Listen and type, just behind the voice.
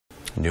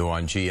New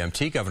on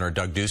GMT, Governor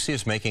Doug Ducey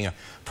is making a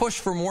push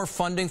for more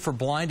funding for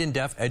blind and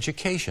deaf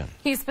education.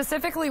 He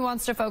specifically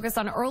wants to focus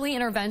on early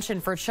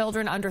intervention for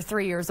children under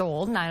 3 years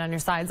old. 9 on your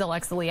side's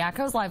Alexa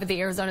Liaco's live at the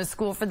Arizona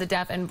School for the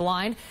Deaf and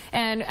Blind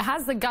and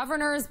has the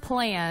governor's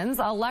plans.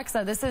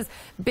 Alexa, this is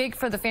big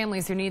for the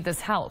families who need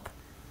this help.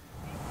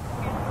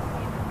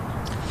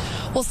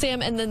 Well,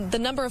 Sam, and then the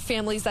number of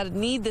families that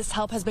need this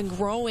help has been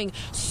growing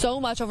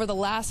so much over the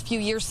last few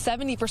years,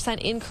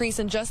 70% increase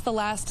in just the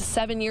last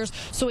 7 years.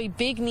 So a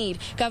big need.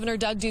 Governor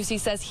Doug Ducey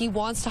says he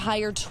wants to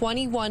hire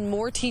 21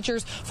 more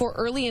teachers for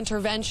early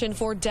intervention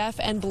for deaf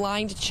and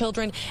blind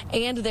children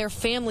and their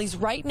families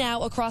right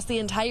now across the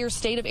entire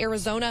state of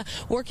Arizona,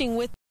 working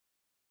with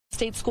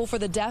State School for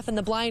the Deaf and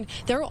the Blind.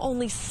 There are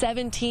only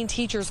 17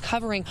 teachers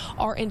covering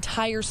our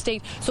entire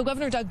state. So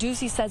Governor Doug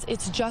Ducey says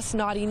it's just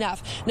not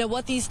enough. Now,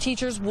 what these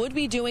teachers would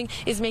be doing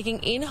is making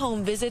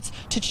in-home visits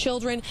to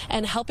children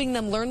and helping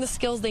them learn the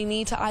skills they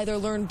need to either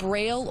learn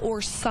Braille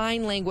or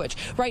sign language.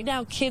 Right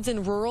now, kids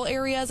in rural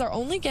areas are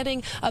only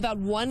getting about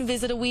 1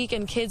 visit a week,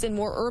 and kids in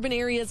more urban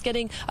areas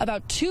getting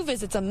about 2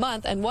 visits a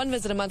month and 1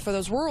 visit a month for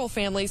those rural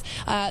families.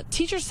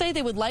 Teachers say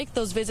they would like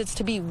those visits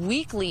to be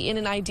weekly in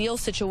an ideal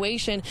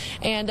situation,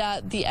 and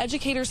the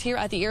educators here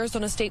at the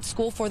Arizona State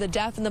School for the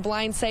Deaf and the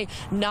Blind say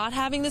not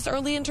having this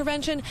early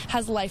intervention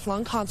has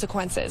lifelong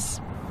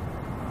consequences.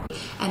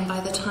 And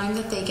by the time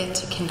that they get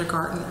to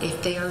kindergarten,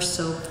 if they are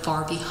so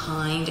far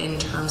behind in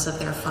terms of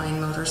their fine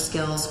motor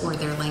skills or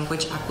their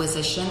language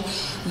acquisition,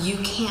 you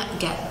can't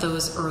get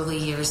those early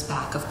years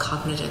back of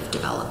cognitive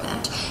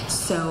development.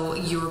 So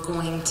you're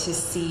going to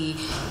see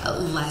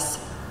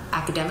less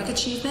academic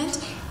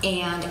achievement,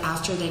 and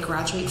after they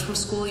graduate from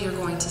school, you're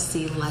going to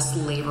see less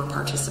labor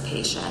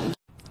participation.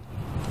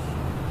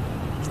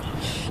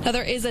 Now,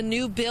 there is a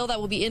new bill that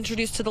will be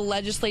introduced to the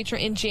legislature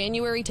in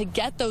January to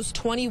get those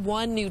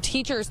 21 new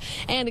teachers,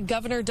 and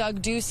Governor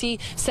Doug Ducey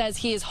says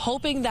he is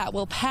hoping that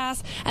will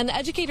pass. And the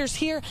educators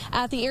here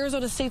at the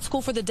Arizona State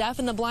School for the Deaf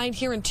and the Blind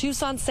here in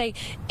Tucson say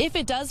if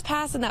it does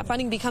pass and that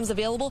funding becomes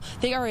available,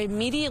 they are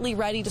immediately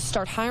ready to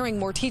start hiring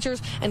more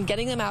teachers and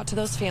getting them out to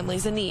those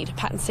families in need.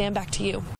 Pat and Sam, back to you.